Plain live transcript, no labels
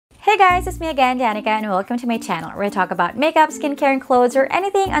Hey guys, it's me again, Danica, and welcome to my channel where I talk about makeup, skincare, and clothes, or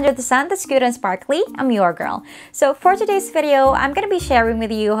anything under the sun that's good and sparkly. I'm your girl. So for today's video, I'm going to be sharing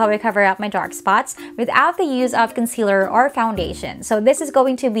with you how I cover up my dark spots without the use of concealer or foundation. So this is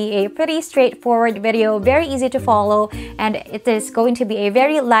going to be a pretty straightforward video, very easy to follow, and it is going to be a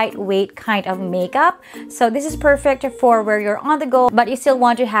very lightweight kind of makeup. So this is perfect for where you're on the go, but you still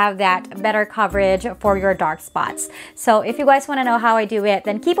want to have that better coverage for your dark spots. So if you guys want to know how I do it,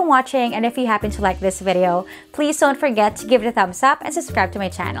 then keep on watching, and if you happen to like this video, please don't forget to give it a thumbs up and subscribe to my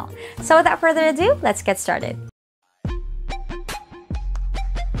channel. So without further ado, let's get started.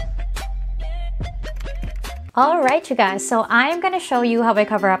 Alright you guys, so I'm going to show you how I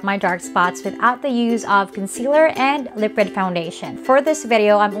cover up my dark spots without the use of concealer and liquid foundation. For this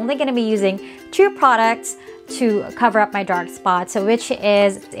video, I'm only going to be using two products to cover up my dark spots, which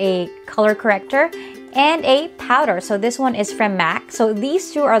is a color corrector and a powder. So this one is from MAC. So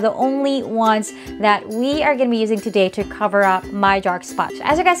these two are the only ones that we are going to be using today to cover up my dark spots.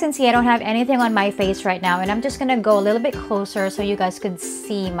 As you guys can see, I don't have anything on my face right now, and I'm just going to go a little bit closer so you guys could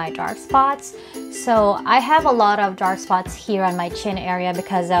see my dark spots. So I have a lot of dark spots here on my chin area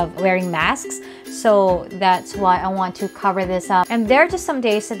because of wearing masks. So that's why I want to cover this up. And there are just some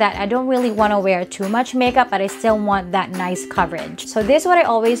days that I don't really want to wear too much makeup, but I still want that nice coverage. So this is what I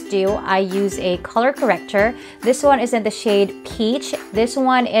always do. I use a color corrector. This one is in the shade Peach. This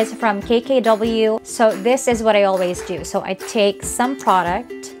one is from KKW. So this is what I always do. So I take some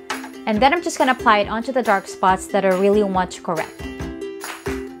product and then I'm just going to apply it onto the dark spots that I really want to correct.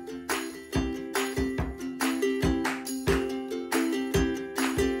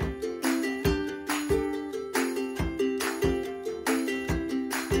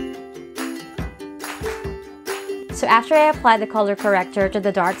 So after I apply the color corrector to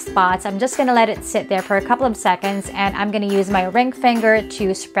the dark spots, I'm just going to let it sit there for a couple of seconds, and I'm going to use my ring finger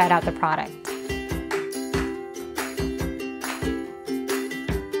to spread out the product.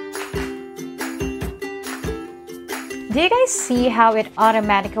 Do you guys see how it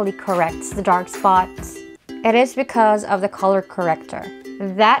automatically corrects the dark spots? It is because of the color corrector.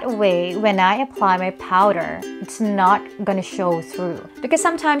 That way, when I apply my powder, it's not gonna show through. Because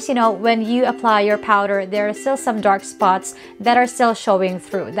sometimes, you know, when you apply your powder, there are still some dark spots that are still showing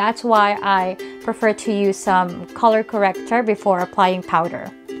through. That's why I prefer to use some color corrector before applying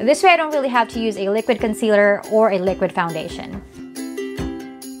powder. This way, I don't really have to use a liquid concealer or a liquid foundation.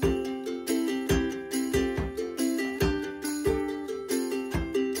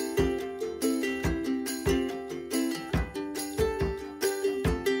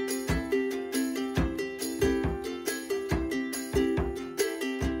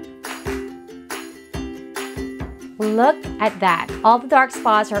 Look at that. All the dark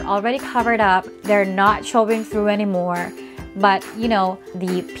spots are already covered up. They're not showing through anymore. But, you know,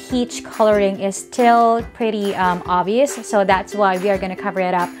 the peach coloring is still pretty obvious. So that's why we are going to cover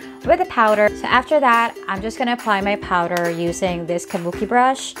it up with a powder. So after that, I'm just going to apply my powder using this kabuki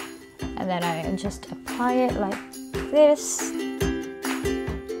brush. And then I just apply it like this.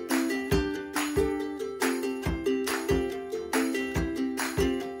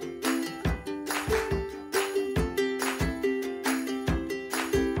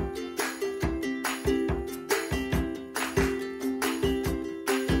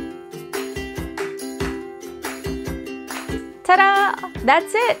 Ta-da!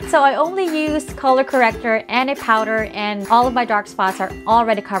 That's it! So I only used color corrector and a powder, and all of my dark spots are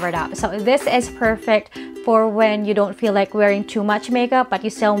already covered up. So this is perfect for when you don't feel like wearing too much makeup, but you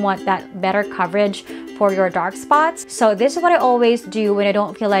still want that better coverage for your dark spots. So this is what I always do when I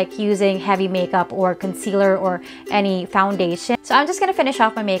don't feel like using heavy makeup or concealer or any foundation. So I'm just gonna finish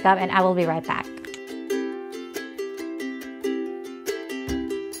off my makeup and I will be right back.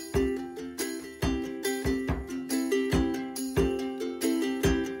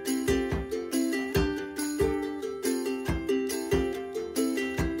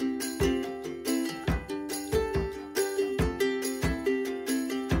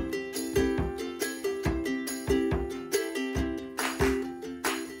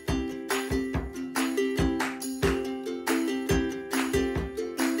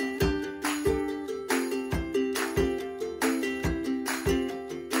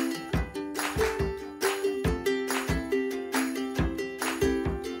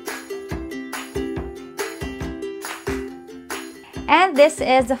 And this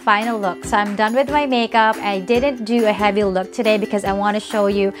is the final look. So I'm done with my makeup. I didn't do a heavy look today because I want to show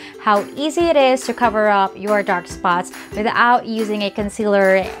you how easy it is to cover up your dark spots without using a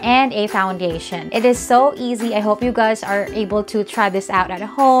concealer and a foundation. It is so easy. I hope you guys are able to try this out at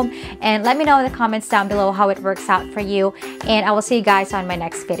home, and let me know in the comments down below how it works out for you, and I will see you guys on my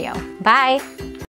next video. Bye!